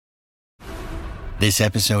This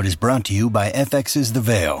episode is brought to you by FX's The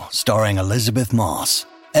Veil, starring Elizabeth Moss.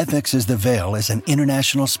 FX's The Veil is an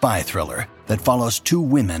international spy thriller that follows two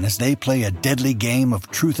women as they play a deadly game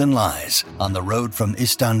of truth and lies on the road from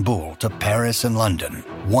Istanbul to Paris and London.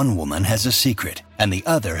 One woman has a secret, and the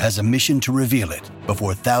other has a mission to reveal it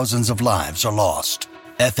before thousands of lives are lost.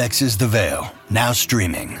 FX's The Veil, now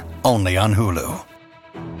streaming, only on Hulu.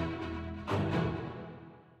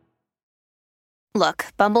 Look,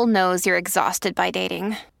 Bumble knows you're exhausted by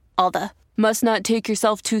dating. All the, must not take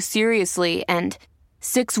yourself too seriously, and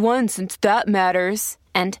 6'1" since that matters.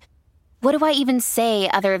 And what do I even say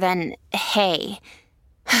other than, hey?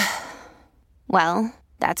 Well,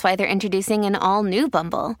 that's why they're introducing an all-new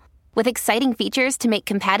Bumble, with exciting features to make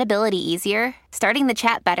compatibility easier, starting the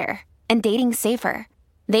chat better, and dating safer.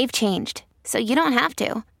 They've changed, so you don't have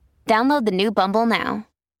to. Download the new Bumble now.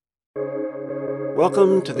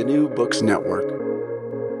 Welcome to the New Books Network.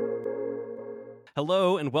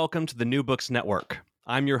 Hello and welcome to the New Books Network.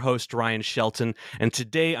 I'm your host, Ryan Shelton, and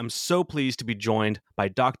today I'm so pleased to be joined by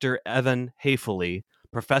Dr. Evan Haefele,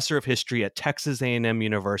 professor of history at Texas A&M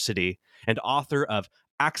University and author of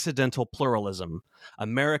Accidental Pluralism,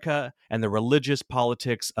 America and the Religious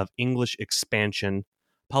Politics of English Expansion,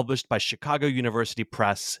 published by Chicago University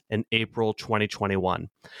Press in April 2021.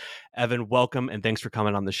 Evan, welcome and thanks for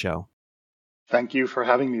coming on the show. Thank you for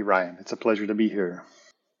having me, Ryan. It's a pleasure to be here.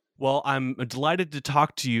 Well, I'm delighted to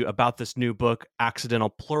talk to you about this new book,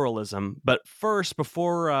 Accidental Pluralism. But first,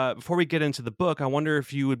 before we get into the book, I wonder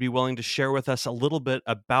if you would be willing to share with us a little bit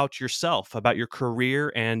about yourself, about your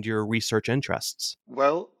career and your research interests.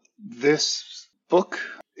 Well, this book,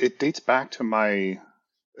 it dates back to my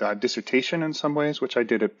dissertation in some ways, which I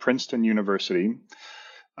did at Princeton University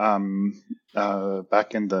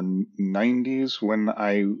back in the 90s when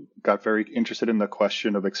I got very interested in the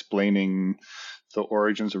question of explaining the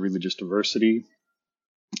origins of religious diversity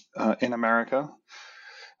in America,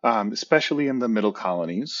 especially in the middle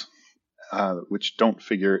colonies, which don't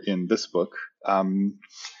figure in this book. And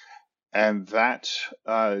that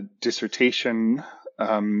dissertation,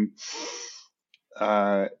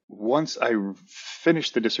 once I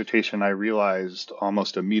finished the dissertation, I realized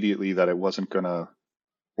almost immediately that it wasn't going to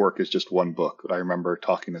work as just one book. I remember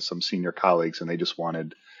talking to some senior colleagues and they just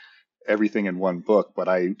wanted everything in one book, but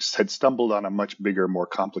I had stumbled on a much bigger, more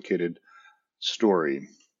complicated story.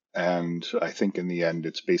 And I think in the end,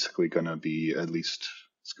 it's basically going to be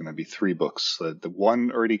it's going to be three books. The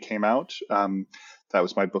one already came out. That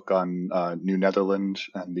was my book on New Netherland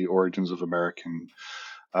and the origins of American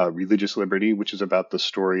religious liberty, which is about the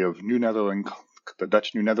story of New Netherland, the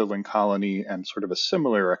Dutch New Netherland colony, and sort of a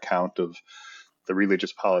similar account of the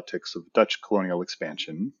religious politics of Dutch colonial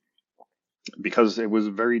expansion, because it was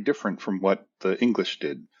very different from what the English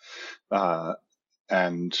did.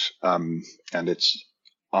 And it's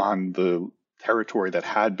on the territory that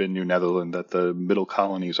had been New Netherland that the middle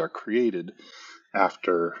colonies are created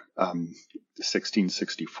after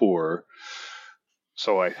 1664.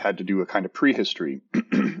 So I had to do a kind of prehistory,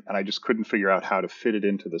 and I just couldn't figure out how to fit it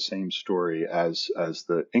into the same story as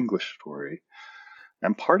the English story.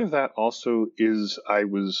 And part of that also is I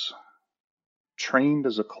was trained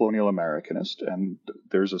as a colonial Americanist, and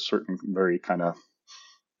there's a certain very kind of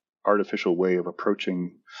artificial way of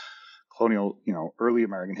approaching colonial, early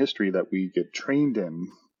American history that we get trained in,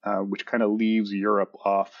 which kind of leaves Europe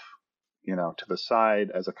off, to the side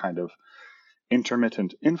as a kind of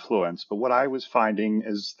intermittent influence. But what I was finding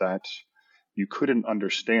is that you couldn't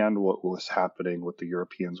understand what was happening, what the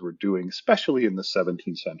Europeans were doing, especially in the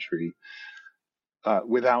 17th century,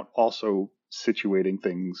 without also situating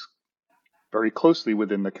things very closely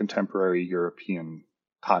within the contemporary European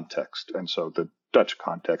context. And so the Dutch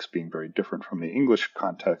context being very different from the English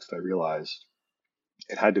context, I realized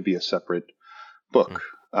it had to be a separate book.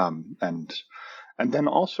 And then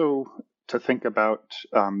also to think about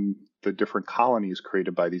the different colonies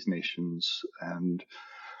created by these nations and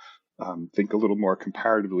think a little more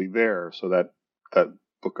comparatively there. So that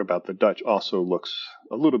book about the Dutch also looks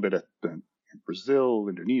a little bit at Brazil,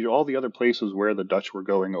 Indonesia, all the other places where the Dutch were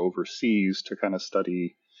going overseas to kind of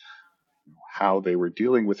study how they were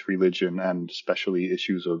dealing with religion and especially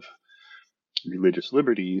issues of religious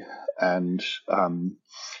liberty. And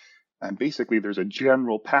basically there's a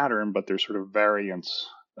general pattern, but there's sort of variance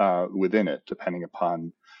within it, depending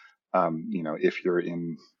upon, if you're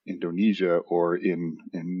in Indonesia or in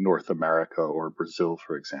North America or Brazil,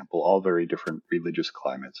 for example, all very different religious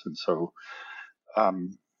climates. And so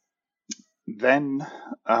then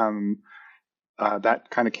that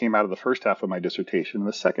kind of came out of the first half of my dissertation.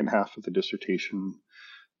 The second half of the dissertation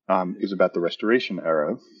is about the Restoration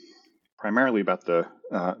era, primarily about the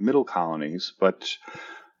middle colonies, but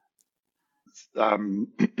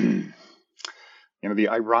the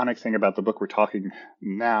ironic thing about the book we're talking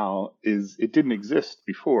now is it didn't exist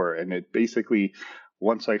before, and it basically,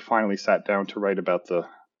 once I finally sat down to write about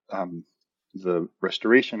the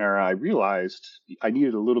Restoration era, I realized I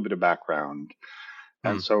needed a little bit of background,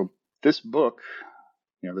 and so this book,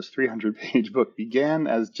 this 300-page book, began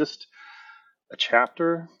as just a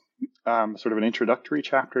chapter, sort of an introductory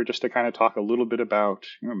chapter, just to kind of talk a little bit about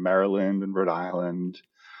Maryland and Rhode Island,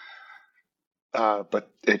 but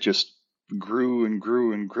it just grew and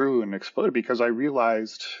grew and grew and exploded because I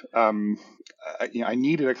realized I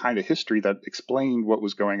needed a kind of history that explained what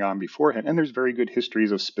was going on beforehand. And there's very good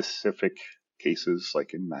histories of specific cases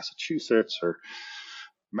like in Massachusetts or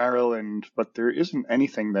Maryland, but there isn't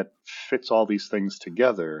anything that fits all these things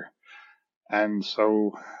together. And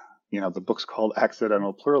so, the book's called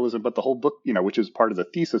Accidental Pluralism, but the whole book, which is part of the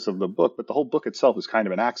thesis of the book, but the whole book itself is kind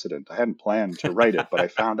of an accident. I hadn't planned to write it, but I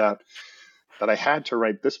found out that I had to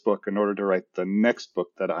write this book in order to write the next book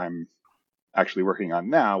that I'm actually working on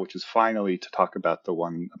now, which is finally to talk about the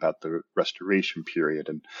one about the Restoration period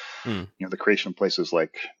and the creation of places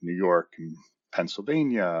like New York and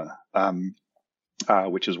Pennsylvania,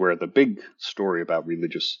 which is where the big story about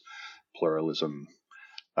religious pluralism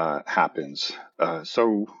happens.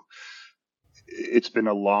 So it's been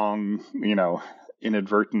a long,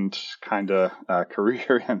 inadvertent kind of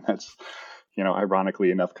career, and that's,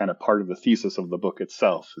 ironically enough, kind of part of the thesis of the book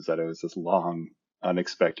itself, is that it was this long,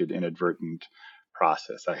 unexpected, inadvertent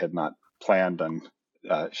process. I had not planned on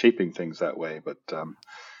shaping things that way, but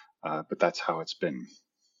that's how it's been.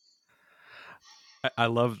 I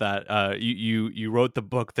love that. You wrote the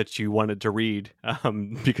book that you wanted to read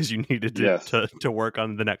because you needed to work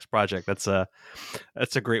on the next project. That's a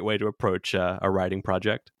great way to approach a writing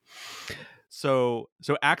project. So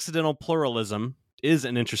Accidental Pluralism is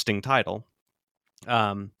an interesting title.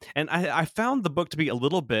 And I found the book to be a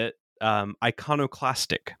little bit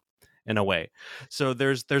iconoclastic in a way. So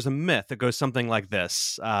there's a myth that goes something like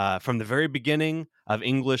this. From the very beginning of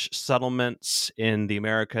English settlements in the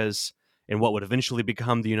Americas, in what would eventually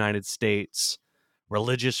become the United States,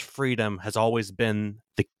 religious freedom has always been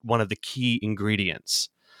one of the key ingredients,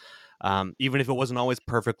 even if it wasn't always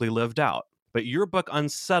perfectly lived out. But your book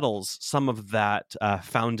unsettles some of that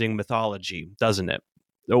founding mythology, doesn't it?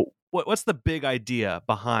 So what's the big idea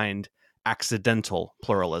behind accidental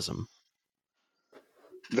pluralism?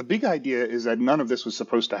 The big idea is that none of this was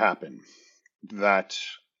supposed to happen, that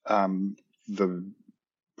the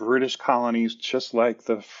British colonies, just like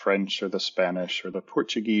the French or the Spanish or the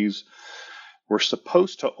Portuguese, were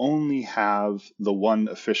supposed to only have the one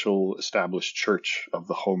official established church of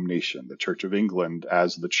the home nation, the Church of England,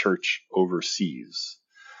 as the church overseas.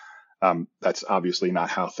 That's obviously not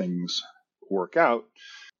how things work out.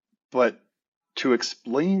 But to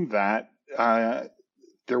explain that,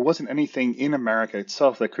 there wasn't anything in America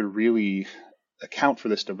itself that could really account for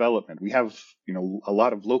this development. We have, a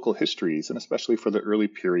lot of local histories, and especially for the early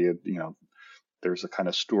period, there's a kind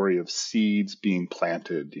of story of seeds being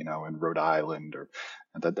planted, in Rhode Island, or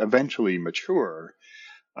that eventually mature.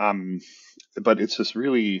 But it's just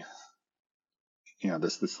really,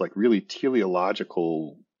 this like really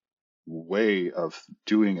teleological way of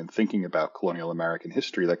doing and thinking about colonial American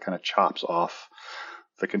history that kind of chops off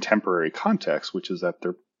the contemporary context, which is that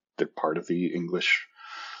they're part of the English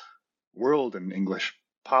world and English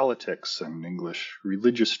politics and English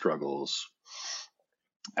religious struggles.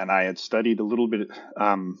 And I had studied a little bit,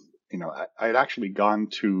 I had actually gone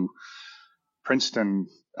to Princeton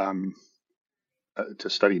to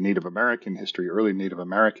study Native American history, early Native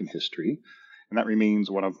American history. And that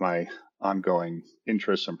remains one of my ongoing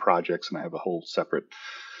interests and projects. And I have a whole separate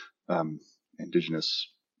indigenous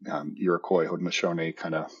Iroquois, Haudenosaunee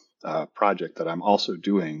kind of project that I'm also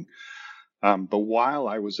doing. But while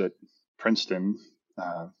I was at Princeton,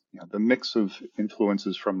 the mix of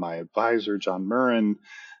influences from my advisor, John Murren,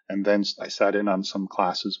 and then I sat in on some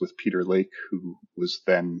classes with Peter Lake, who was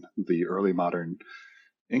then the early modern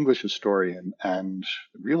English historian, and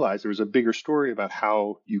realized there was a bigger story about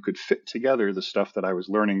how you could fit together the stuff that I was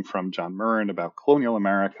learning from John Murren about colonial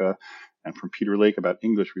America and from Peter Lake about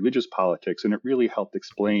English religious politics. And it really helped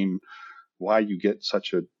explain why you get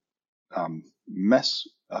such a mess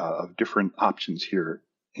of different options here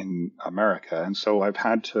in America. And so I've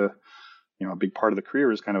had to, a big part of the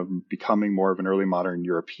career is kind of becoming more of an early modern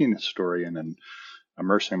European historian and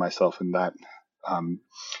immersing myself in that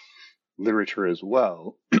literature as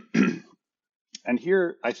well. And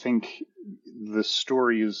here, I think the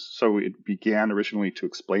story is, so it began originally to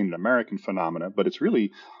explain an American phenomena, but it's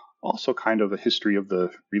really also kind of a history of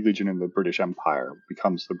the religion in the British Empire,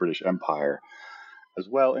 becomes the British Empire as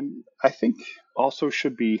well. And I think also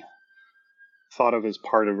should be thought of as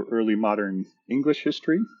part of early modern English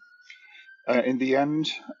history. In the end,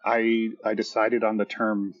 I decided on the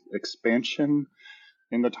term expansion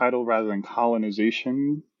in the title rather than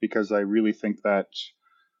colonization, because I really think that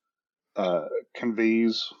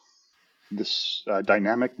conveys this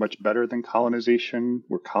dynamic much better than colonization,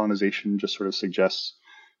 where colonization just sort of suggests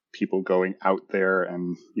people going out there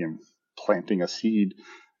and planting a seed.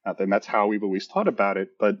 And that's how we've always thought about it.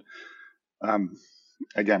 But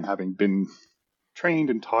again, having been trained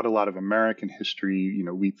and taught a lot of American history,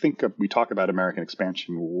 we talk about American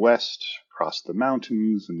expansion west across the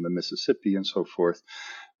mountains and the Mississippi and so forth.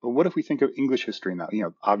 But what if we think of English history now?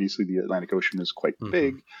 Obviously the Atlantic Ocean is quite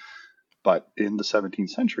big, but in the 17th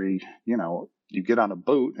century, you get on a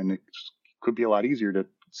boat and it could be a lot easier to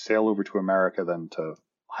sail over to America than to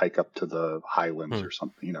hike up to the highlands or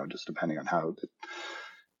something, just depending on how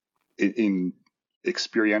in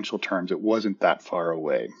experiential terms, it wasn't that far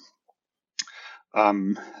away.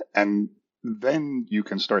 And then you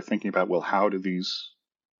can start thinking about, well, how do these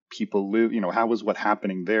people live? How was what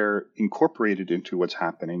happening there incorporated into what's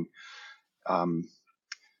happening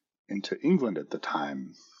into England at the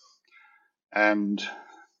time? And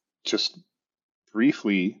just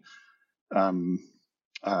briefly, and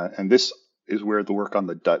this is where the work on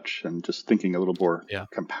the Dutch and just thinking a little more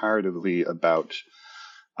comparatively about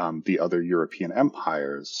the other European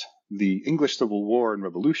empires. The English Civil War and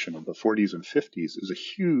Revolution of the 40s and 50s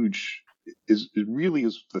is really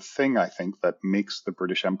the thing, I think, that makes the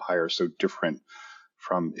British Empire so different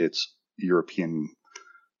from its European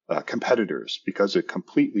competitors, because it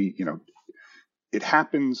completely, it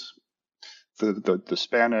happens. The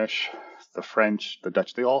Spanish, the French, the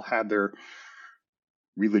Dutch, they all had their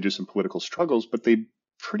religious and political struggles, but they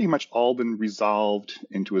pretty much all been resolved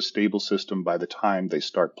into a stable system by the time they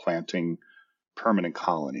start planting permanent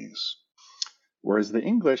colonies. Whereas the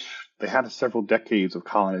English, they had several decades of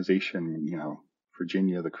colonization,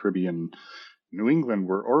 Virginia, the Caribbean, New England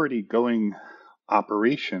were already going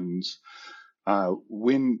operations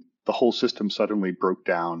when the whole system suddenly broke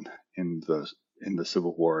down in the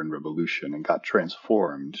Civil War and Revolution and got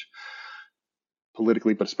transformed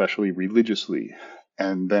politically, but especially religiously.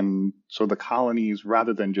 And then, so the colonies,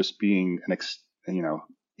 rather than just being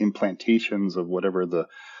implantations of whatever the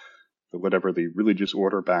religious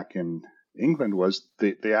order back in England was,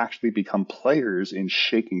 they actually become players in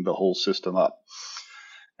shaking the whole system up,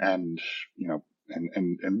 and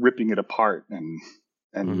and ripping it apart, and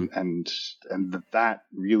that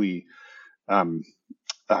really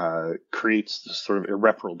creates this sort of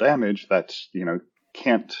irreparable damage that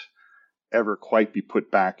can't ever quite be put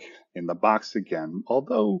back in the box again.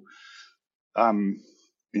 Although,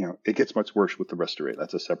 it gets much worse with the restoration.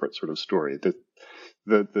 That's a separate sort of story. But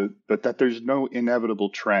that there's no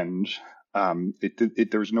inevitable trend.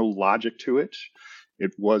 There's no logic to it.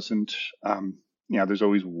 It wasn't. There's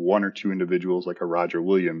always one or two individuals like a Roger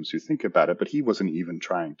Williams who think about it, but he wasn't even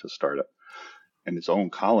trying to start it in his own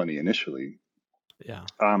colony initially. Yeah.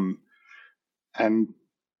 And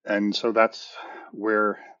so that's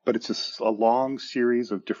where. But it's a long series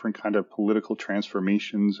of different kind of political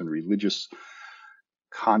transformations and religious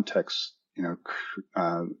contexts,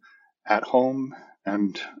 at home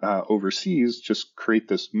and overseas, just create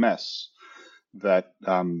this mess that,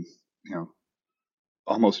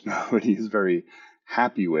 almost nobody is very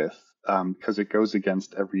happy with, because it goes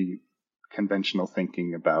against every conventional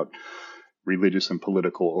thinking about religious and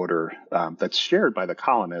political order that's shared by the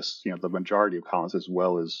colonists, the majority of colonists, as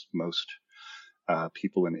well as most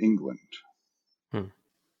people in England.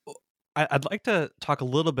 I'd like to talk a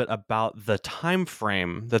little bit about the time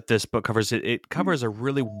frame that this book covers. It covers a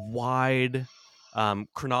really wide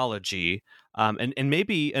chronology, and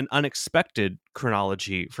maybe an unexpected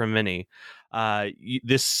chronology for many.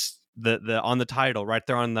 The on the title right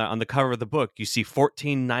there on the cover of the book, you see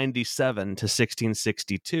 1497 to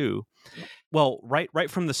 1662. Well,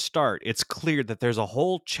 right from the start, it's clear that there's a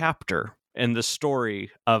whole chapter in the story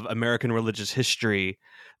of American religious history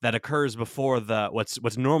that occurs before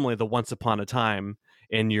what's normally the once upon a time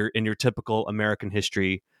in your typical American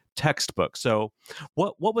history textbook. So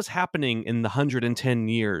what was happening in the 110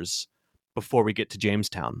 years before we get to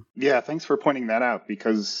Jamestown? Yeah, thanks for pointing that out,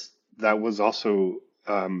 because that was also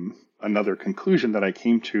another conclusion that I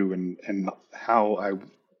came to, and how I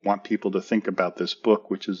want people to think about this book,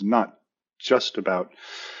 which is not just about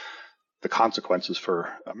the consequences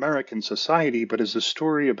for American society, but is a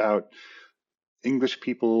story about English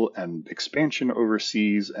people and expansion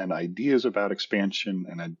overseas and ideas about expansion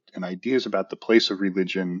and ideas about the place of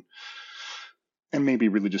religion and maybe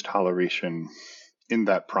religious toleration in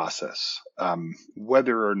that process,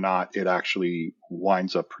 whether or not it actually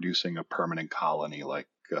winds up producing a permanent colony like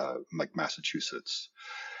Massachusetts.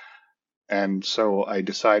 And so I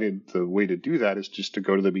decided the way to do that is just to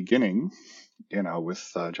go to the beginning,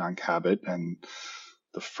 with John Cabot and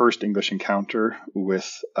the first English encounter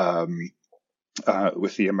with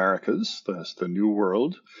the Americas, the New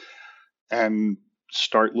World, and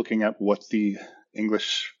start looking at what the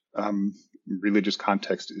English religious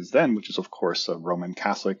context is then, which is, of course, a Roman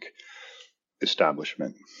Catholic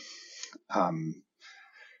establishment.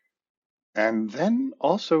 And then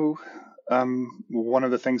also, one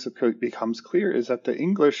of the things that becomes clear is that the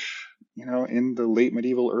English, in the late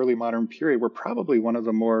medieval, early modern period, were probably one of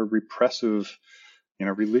the more repressive,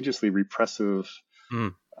 religiously repressive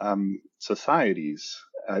societies.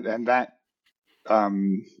 And that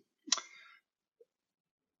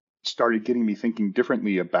started getting me thinking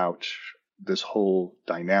differently about this whole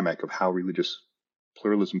dynamic of how religious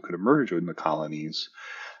pluralism could emerge in the colonies,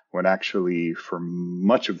 when actually, for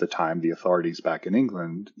much of the time, the authorities back in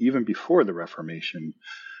England, even before the Reformation,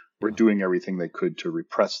 were doing everything they could to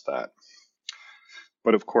repress that.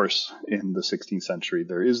 But of course, in the 16th century,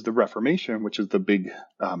 there is the Reformation, which is the big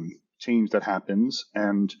change that happens.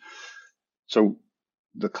 And so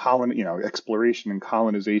the exploration and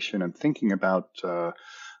colonization and thinking about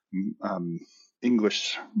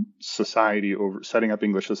English society setting up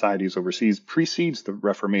English societies overseas precedes the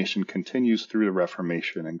Reformation, continues through the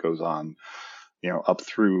Reformation, and goes on, up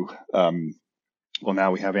through.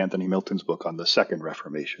 Now we have Anthony Milton's book on the Second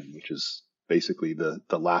Reformation, which is basically the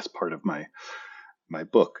last part of my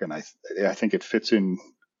book, and I think it fits in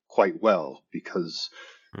quite well because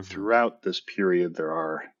throughout this period there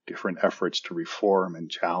are different efforts to reform and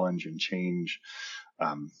challenge and change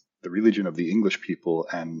the religion of the English people,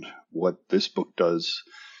 and what this book does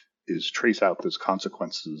is trace out those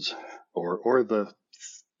consequences or the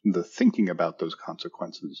thinking about those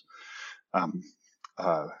consequences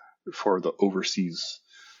for the overseas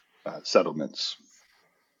settlements.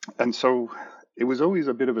 And so it was always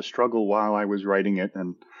a bit of a struggle while I was writing it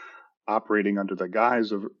and operating under the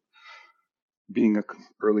guise of being an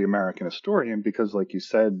early American historian, because, like you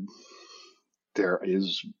said, there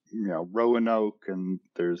is, Roanoke, and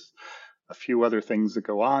there's a few other things that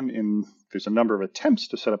go on. There's a number of attempts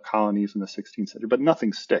to set up colonies in the 16th century, but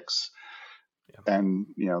nothing sticks. Yeah. And,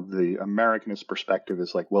 the Americanist perspective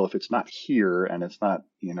is like, well, if it's not here and it's not,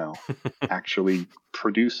 actually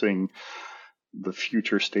producing the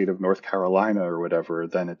future state of North Carolina or whatever,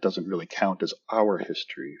 then it doesn't really count as our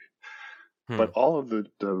history. But all of the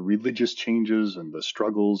religious changes and the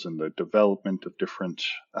struggles and the development of different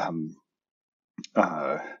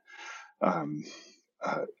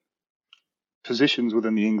positions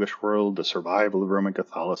within the English world, the survival of Roman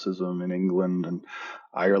Catholicism in England and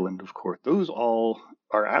Ireland, of course, those all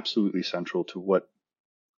are absolutely central to what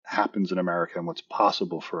happens in America and what's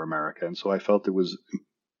possible for America. And so I felt it was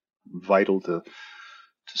vital to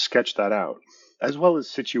sketch that out, as well as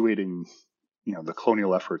situating, the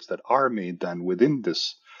colonial efforts that are made then within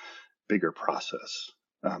this bigger process,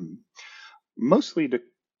 mostly to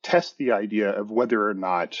test the idea of whether or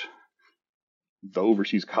not the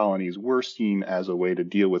overseas colonies were seen as a way to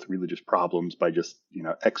deal with religious problems by just,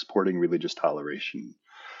 exporting religious toleration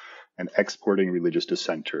and exporting religious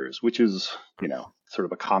dissenters, which is, sort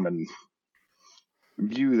of a common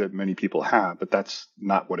view that many people have, but that's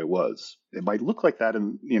not what it was. It might look like that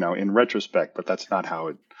in retrospect, but that's not how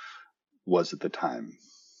it was at the time.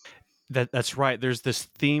 That's right. There's this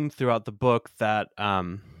theme throughout the book that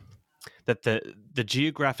that the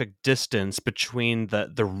geographic distance between the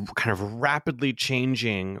kind of rapidly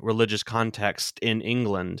changing religious context in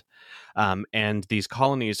England and these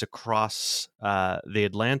colonies across the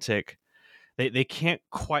Atlantic, they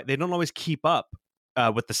don't always keep up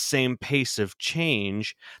with the same pace of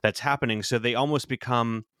change that's happening. So they almost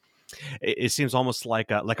become, it seems almost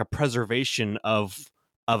like a preservation of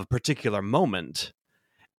a particular moment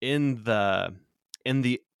in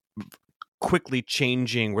the quickly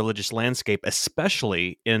changing religious landscape,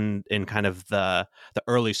 especially in kind of the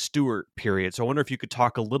early Stuart period. So I wonder if you could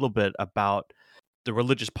talk a little bit about the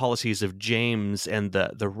religious policies of James and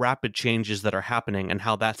the rapid changes that are happening and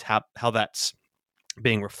how that's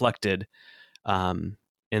being reflected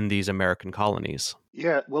in these American colonies.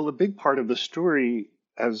 Yeah, well, a big part of the story,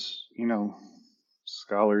 as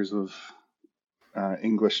scholars of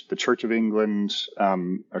English, the Church of England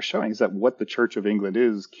are showing, is that what the Church of England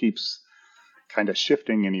is keeps kind of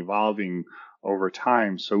shifting and evolving over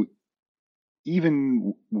time. So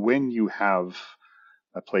even when you have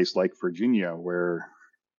a place like Virginia, where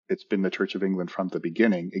it's been the Church of England from the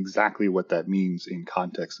beginning, exactly what that means in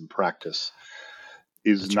context and practice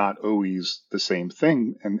is That's not always the same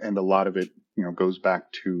thing. And a lot of it, goes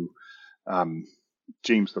back to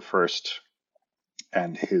James I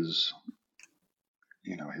and his,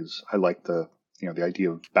 I like the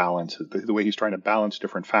idea of balance, the way he's trying to balance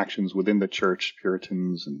different factions within the church,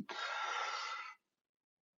 Puritans and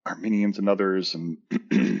Arminians and others, and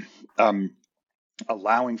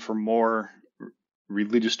allowing for more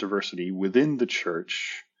religious diversity within the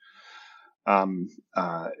church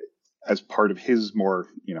as part of his more,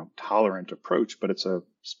 tolerant approach. But it's a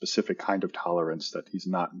specific kind of tolerance that he's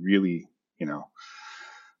not really,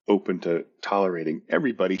 open to tolerating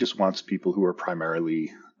everybody. He just wants people who are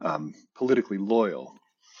primarily politically loyal,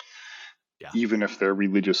 even if they're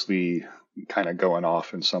religiously kind of going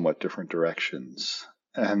off in somewhat different directions.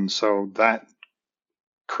 And so that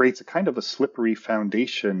creates a kind of a slippery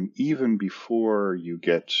foundation even before you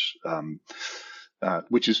get,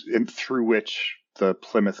 through which the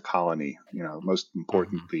Plymouth colony, most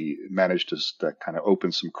importantly, managed to kind of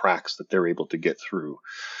open some cracks that they're able to get through.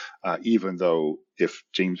 Even though if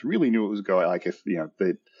James really knew what was going, like if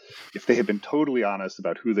they had been totally honest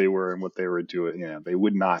about who they were and what they were doing, they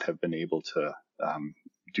would not have been able to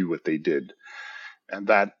do what they did. And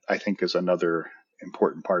that, I think, is another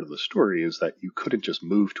important part of the story, is that you couldn't just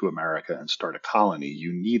move to America and start a colony.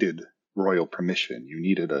 You needed royal permission. You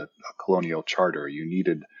needed a colonial charter. You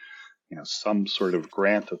needed, some sort of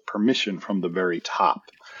grant of permission from the very top.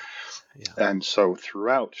 Yeah. And so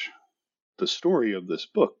throughout the story of this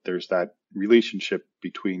book, there's that relationship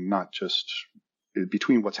between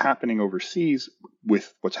between what's happening overseas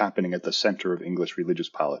with what's happening at the center of English religious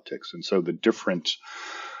politics. And so the different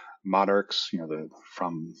monarchs,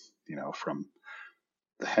 from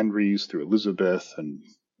the Henrys through Elizabeth and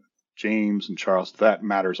James and Charles, that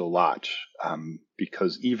matters a lot,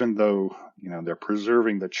 because even though, they're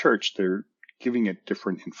preserving the church, they're giving it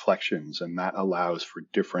different inflections, and that allows for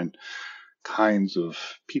different kinds of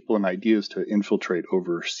people and ideas to infiltrate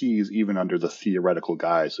overseas, even under the theoretical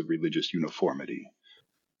guise of religious uniformity.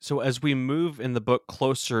 So as we move in the book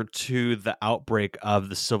closer to the outbreak of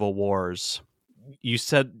the Civil Wars, you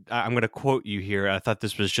said, I'm going to quote you here, I thought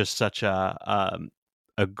this was just such a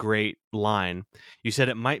great line. You said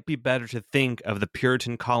it might be better to think of the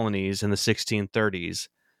Puritan colonies in the 1630s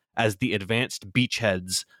as the advanced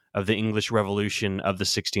beachheads of the English Revolution of the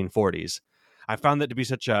 1640s. I found that to be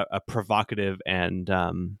such a provocative and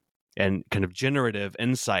kind of generative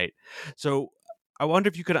insight. So I wonder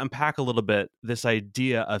if you could unpack a little bit this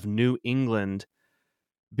idea of New England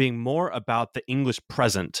being more about the English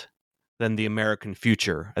present than the American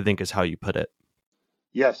future, I think is how you put it.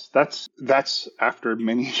 Yes, that's after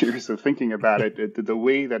many years of thinking about it, the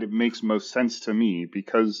way that it makes most sense to me,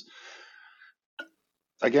 because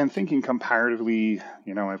again, thinking comparatively,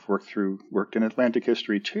 I've worked in Atlantic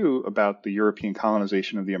history too, about the European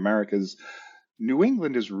colonization of the Americas. New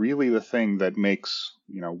England is really the thing that makes,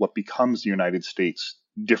 what becomes the United States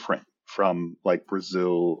different from like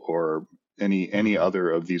Brazil or any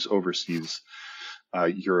other of these overseas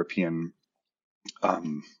European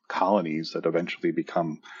colonies that eventually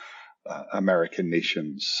become American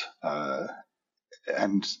nations.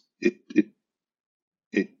 And it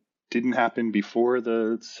didn't happen before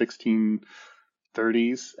the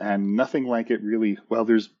 1630s, and nothing like it really. Well,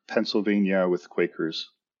 there's Pennsylvania with Quakers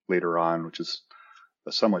later on, which is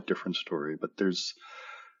a somewhat different story, but there's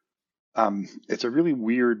it's a really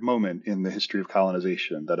weird moment in the history of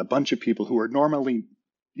colonization that a bunch of people who are normally,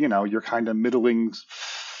 your kind of middling,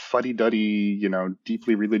 fuddy-duddy,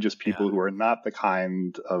 deeply religious people who are not the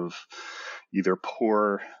kind of either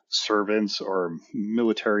poor servants or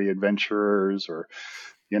military adventurers or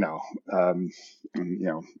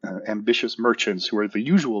ambitious merchants who are the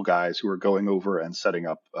usual guys who are going over and setting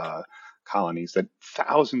up colonies, that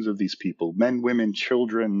thousands of these people, men, women,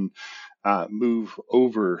 children, move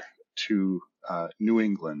over to New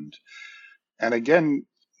England. And again,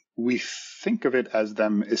 we think of it as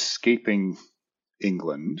them escaping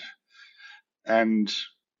England. And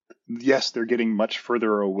yes, they're getting much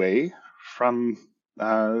further away from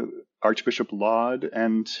Archbishop Laud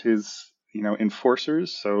and his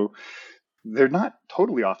enforcers. So they're not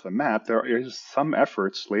totally off the map. There is some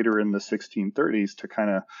efforts later in the 1630s to kind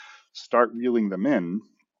of start reeling them in.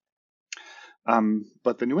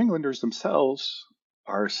 But the New Englanders themselves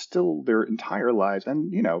are still their entire lives,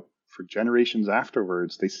 and, for generations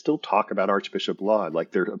afterwards, they still talk about Archbishop Laud,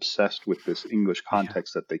 like they're obsessed with this English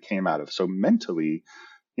context that they came out of. So mentally,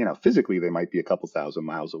 physically, they might be a couple thousand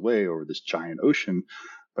miles away over this giant ocean,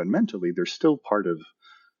 but mentally they're still part of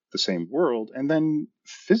the same world. And then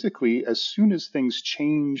physically, as soon as things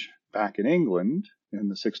change back in England in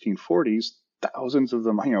the 1640s, thousands of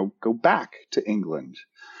them, go back to England.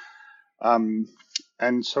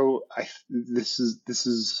 And so this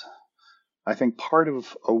is, I think, part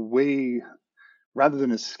of a way, rather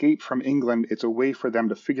than escape from England, it's a way for them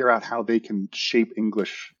to figure out how they can shape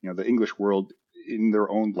English, the English world in their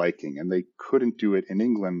own liking. And they couldn't do it in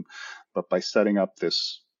England, but by setting up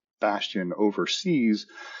this bastion overseas,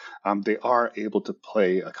 they are able to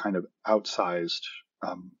play a kind of outsized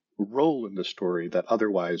role in the story that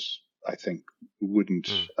otherwise, I think,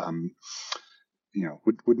 wouldn't,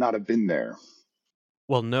 would not have been there.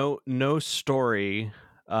 Well, no story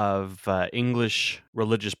of English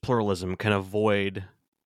religious pluralism can avoid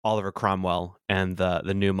Oliver Cromwell and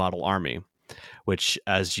the New Model Army, which,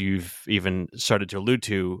 as you've even started to allude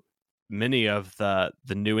to, many of the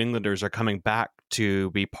New Englanders are coming back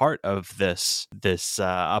to be part of this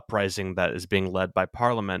uprising that is being led by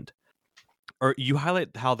Parliament. Or you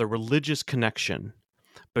highlight how the religious connection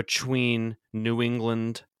between New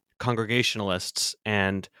England Congregationalists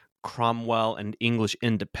and Cromwell and English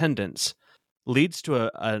independence leads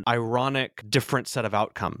to an ironic different set of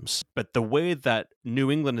outcomes. But the way that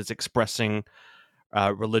New England is expressing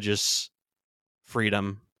religious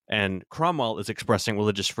freedom and Cromwell is expressing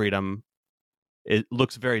religious freedom, it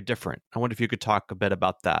looks very different. I wonder if you could talk a bit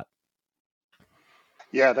about that.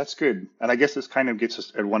 Yeah, that's good. And I guess this kind of gets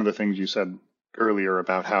us at one of the things you said earlier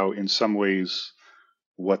about how in some ways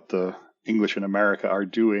what the English in America are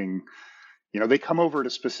doing, they come over at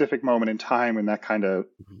a specific moment in time, and that kind of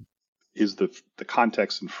is the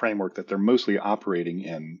context and framework that they're mostly operating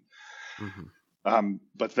in.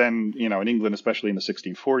 But then, in England, especially in the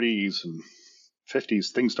 1640s and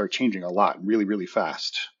 50s, things start changing a lot, really, really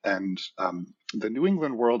fast. And the New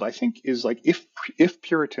England world, I think, is like if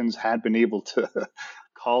Puritans had been able to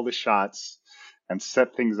call the shots and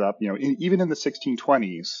set things up, even in the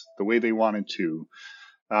 1620s, the way they wanted to,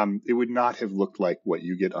 it would not have looked like what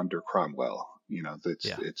you get under Cromwell.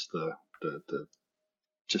 It's the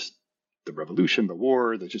just the revolution, the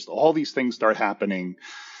war, just all these things start happening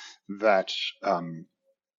that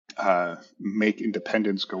make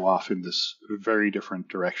independence go off in this very different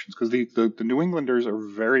directions. Because the New Englanders are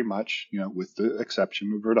very much, with the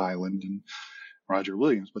exception of Rhode Island and Roger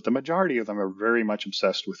Williams, but the majority of them are very much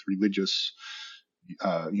obsessed with religious,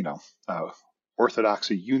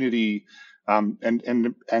 orthodoxy, unity,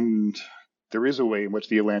 and there is a way in which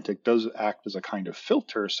the Atlantic does act as a kind of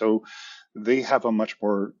filter. So they have a much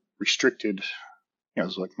more restricted,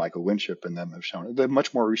 it's like Michael Winship and them have shown, the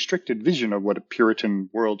much more restricted vision of what a Puritan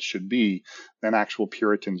world should be than actual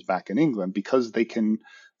Puritans back in England, because they can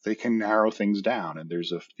narrow things down, and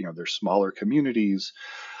there's there's smaller communities,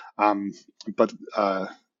 but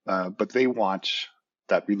they want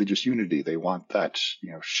that religious unity. They want that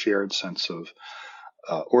shared sense of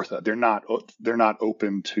They're not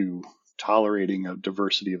open to tolerating a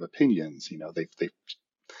diversity of opinions. They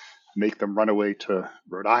make them run away to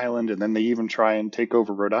Rhode Island, and then they even try and take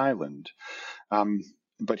over Rhode Island.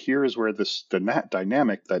 But here is where the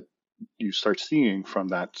dynamic that you start seeing from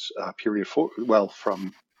that period,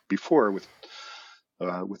 from before with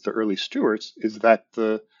the early Stuarts, is that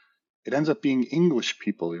it ends up being English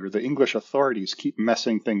people, or the English authorities, keep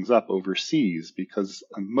messing things up overseas, because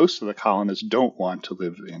most of the colonists don't want to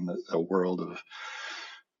live in a world of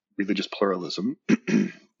religious pluralism.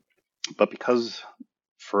 But because,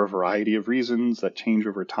 for a variety of reasons that change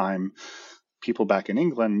over time, people back in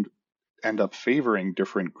England end up favoring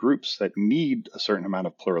different groups that need a certain amount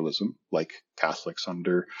of pluralism, like Catholics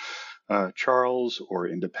under Charles, or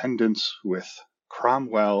independents with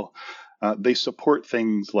Cromwell. They support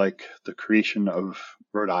things like the creation of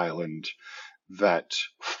Rhode Island that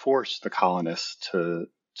force the colonists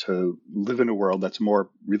to live in a world that's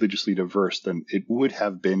more religiously diverse than it would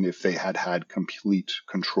have been if they had complete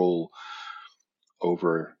control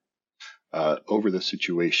over the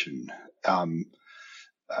situation.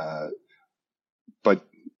 But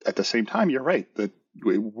at the same time, you're right, that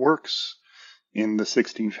it works in the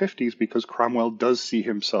 1650s because Cromwell does see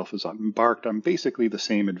himself as embarked on basically the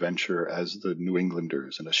same adventure as the New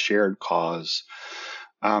Englanders, and a shared cause.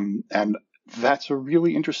 And that's a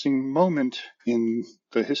really interesting moment in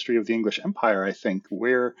the history of the English Empire, I think,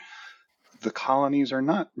 where the colonies are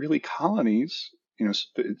not really colonies,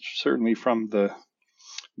 certainly from the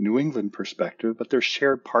New England perspective, but they're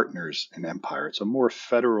shared partners in empire. It's a more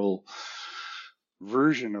federal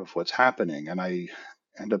version of what's happening. And I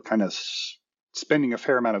end up kind of spending a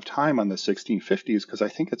fair amount of time on the 1650s because I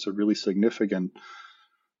think it's a really significant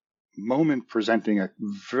moment presenting a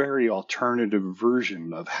very alternative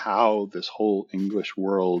version of how this whole English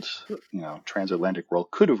world, transatlantic world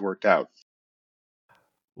could have worked out.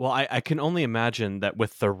 Well, I can only imagine that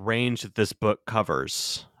with the range that this book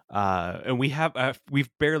covers, and we've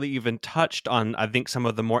barely even touched on, I think, some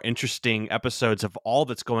of the more interesting episodes of all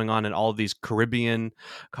that's going on in all of these Caribbean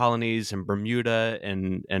colonies and Bermuda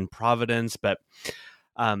and Providence, but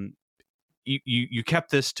you kept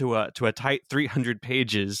this to a tight 300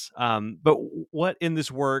 pages. But what in this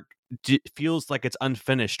work feels like it's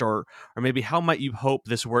unfinished, or maybe how might you hope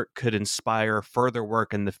this work could inspire further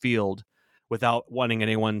work in the field without wanting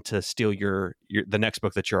anyone to steal your the next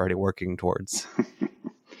book that you're already working towards?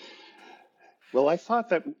 Well, I thought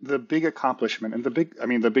that the big accomplishment and the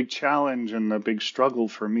big challenge and the big struggle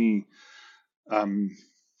for me,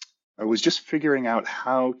 I was just figuring out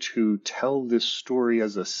how to tell this story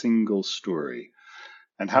as a single story,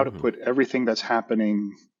 and how to put everything that's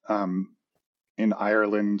happening in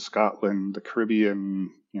Ireland, Scotland, the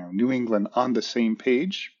Caribbean, New England on the same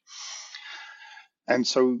page. And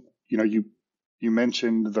so, you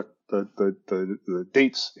mentioned the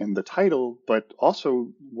dates in the title, but also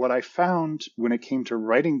what I found when it came to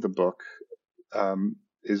writing the book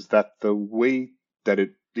is that the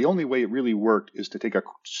only way it really worked is to take a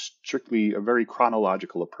very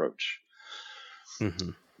chronological approach. Mm-hmm.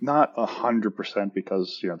 Not 100%,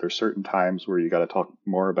 because there's certain times where you got to talk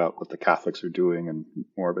more about what the Catholics are doing and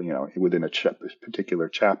more about within a particular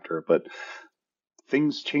chapter, but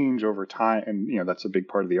things change over time, and that's a big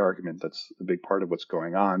part of the argument. That's a big part of what's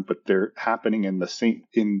going on. But they're happening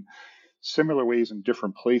in similar ways in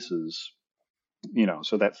different places.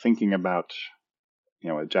 So that thinking about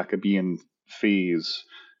a Jacobean phase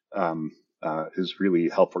is really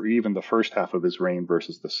helpful. Even the first half of his reign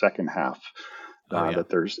versus the second half, that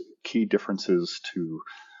there's key differences to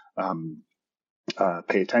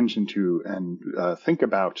pay attention to, and think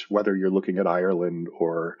about whether you're looking at Ireland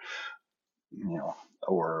or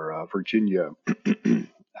Virginia.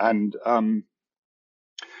 And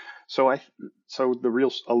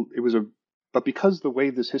but because the way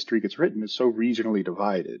this history gets written is so regionally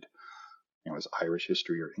divided, as Irish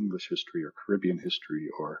history or English history or Caribbean history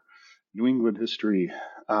or New England history,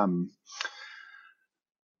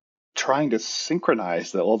 trying to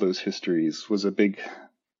synchronize all those histories was a big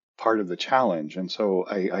part of the challenge. And so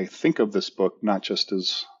I think of this book not just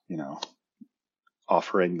as,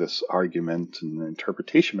 offering this argument and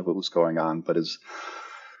interpretation of what was going on, but as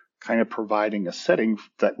kind of providing a setting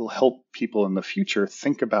that will help people in the future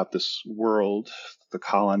think about this world, the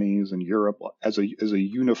colonies and Europe as a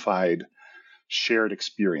unified shared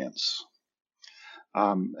experience.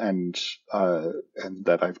 And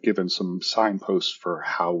that I've given some signposts for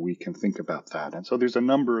how we can think about that. And so there's a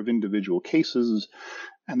number of individual cases,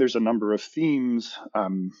 and there's a number of themes.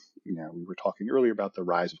 We were talking earlier about the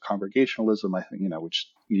rise of Congregationalism, I think, which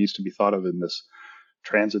needs to be thought of in this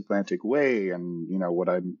transatlantic way. And,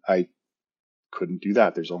 I couldn't do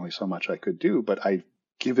that. There's only so much I could do, but I've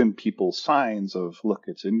given people signs of, look,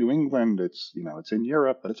 it's in New England, it's in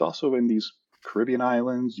Europe, but it's also in these Caribbean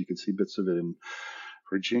islands. You can see bits of it in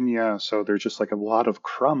Virginia. So there's just like a lot of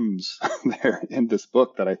crumbs there in this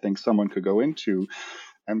book that I think someone could go into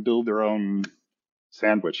and build their own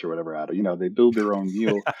sandwich or whatever out of. They build their own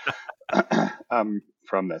meal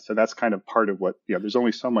from this. So that's kind of part of what, there's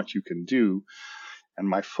only so much you can do. And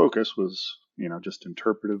my focus was, just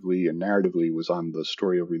interpretively and narratively was on the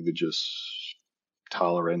story of religious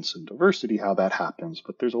tolerance and diversity, how that happens.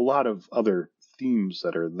 But there's a lot of other themes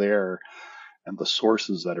that are there and the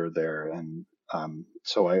sources that are there. And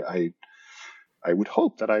so I would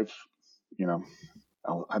hope that I've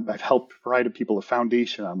helped provide people a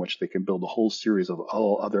foundation on which they can build a whole series of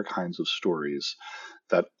all other kinds of stories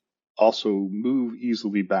that also move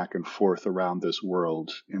easily back and forth around this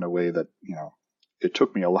world in a way that, it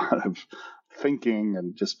took me a lot of thinking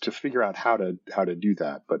and just to figure out how to do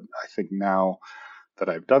that. But I think now that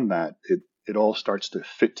I've done that, it all starts to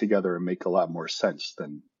fit together and make a lot more sense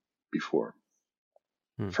than before.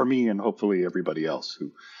 For me, and hopefully everybody else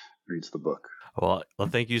who reads the book. Well,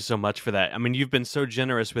 thank you so much for that. I mean, you've been so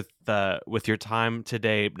generous with your time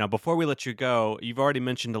today. Now, before we let you go, you've already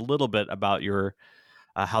mentioned a little bit about your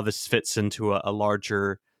how this fits into a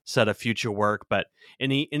larger set of future work. But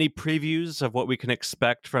any previews of what we can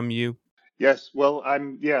expect from you? Yes. Well,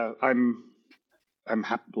 I'm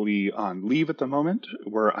happily on leave at the moment,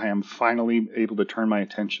 where I am finally able to turn my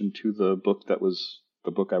attention to the book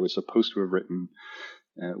I was supposed to have written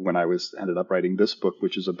when I ended up writing this book,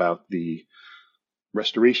 which is about the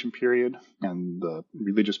Restoration period and the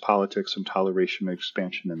religious politics and toleration and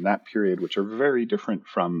expansion in that period, which are very different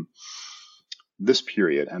from this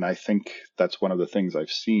period. And I think that's one of the things I've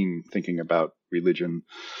seen thinking about religion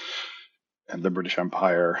and the British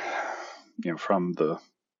Empire, from the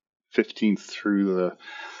 15th through the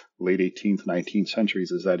late 18th, 19th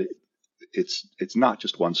centuries, is that it's not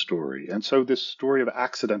just one story. And so this story of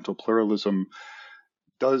accidental pluralism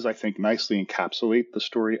does, I think, nicely encapsulate the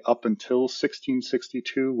story up until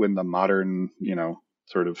 1662, when the modern,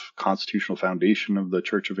 sort of constitutional foundation of the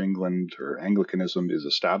Church of England, or Anglicanism, is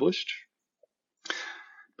established.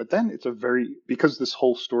 But then because this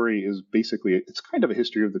whole story is basically, it's kind of a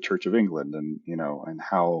history of the Church of England, and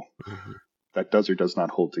how that does or does not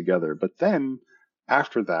hold together. But then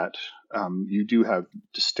after that, you do have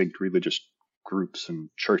distinct religious groups and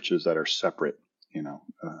churches that are separate,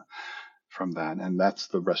 from that. And that's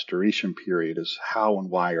the Restoration period, is how and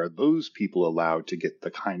why are those people allowed to get the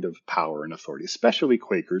kind of power and authority, especially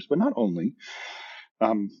Quakers, but not only,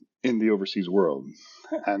 in the overseas world.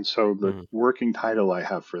 And so the working title I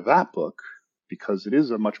have for that book, because it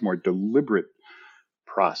is a much more deliberate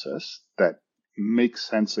process that makes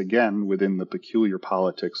sense again within the peculiar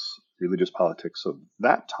religious politics of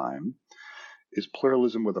that time, is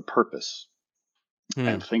Pluralism with a Purpose.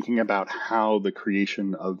 And thinking about how the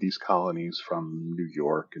creation of these colonies, from New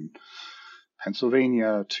York and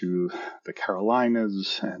Pennsylvania to the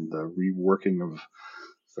Carolinas, and the reworking of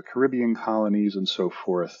the Caribbean colonies and so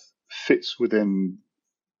forth, fits within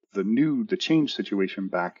the change situation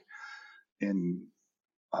back in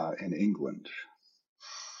England.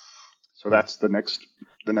 So that's the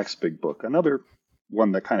next big book. Another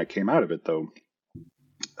one that kind of came out of it, though,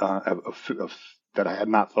 that I had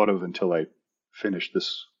not thought of until I finished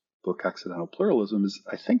this book, Accidental Pluralism, is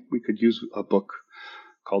I think we could use a book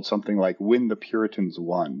called something like When the Puritans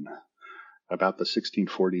Won, about the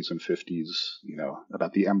 1640s and 50s,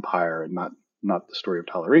 about the empire, and not the story of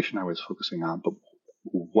toleration I was focusing on, but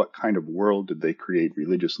what kind of world did they create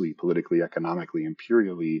religiously, politically, economically,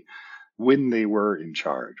 imperially, when they were in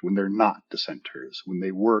charge, when they're not dissenters, when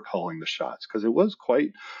they were calling the shots, because it was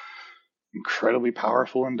quite incredibly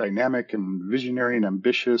powerful and dynamic and visionary and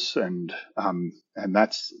ambitious, and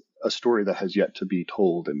that's a story that has yet to be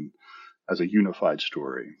told and as a unified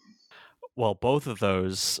story. Well, both of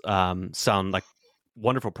those sound like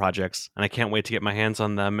wonderful projects, and I can't wait to get my hands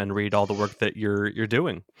on them and read all the work that you're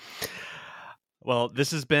doing. Well,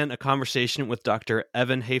 this has been a conversation with Dr.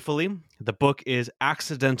 Evan Haefele. The book is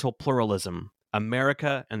Accidental Pluralism: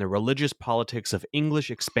 America and the Religious Politics of English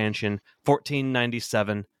Expansion,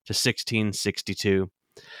 1497 to 1662.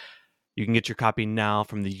 You can get your copy now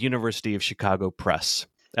from the University of Chicago Press.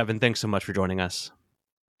 Evan, thanks so much for joining us.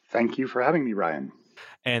 Thank you for having me, Ryan.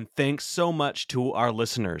 And thanks so much to our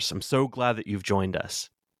listeners. I'm so glad that you've joined us.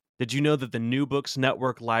 Did you know that the New Books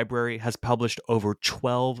Network library has published over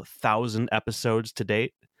 12,000 episodes to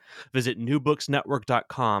date? Visit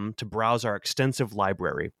newbooksnetwork.com to browse our extensive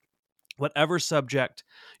library. Whatever subject,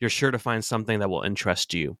 you're sure to find something that will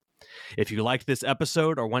interest you. If you liked this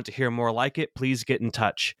episode or want to hear more like it, please get in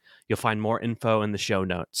touch. You'll find more info in the show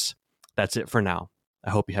notes. That's it for now.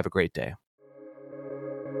 I hope you have a great day.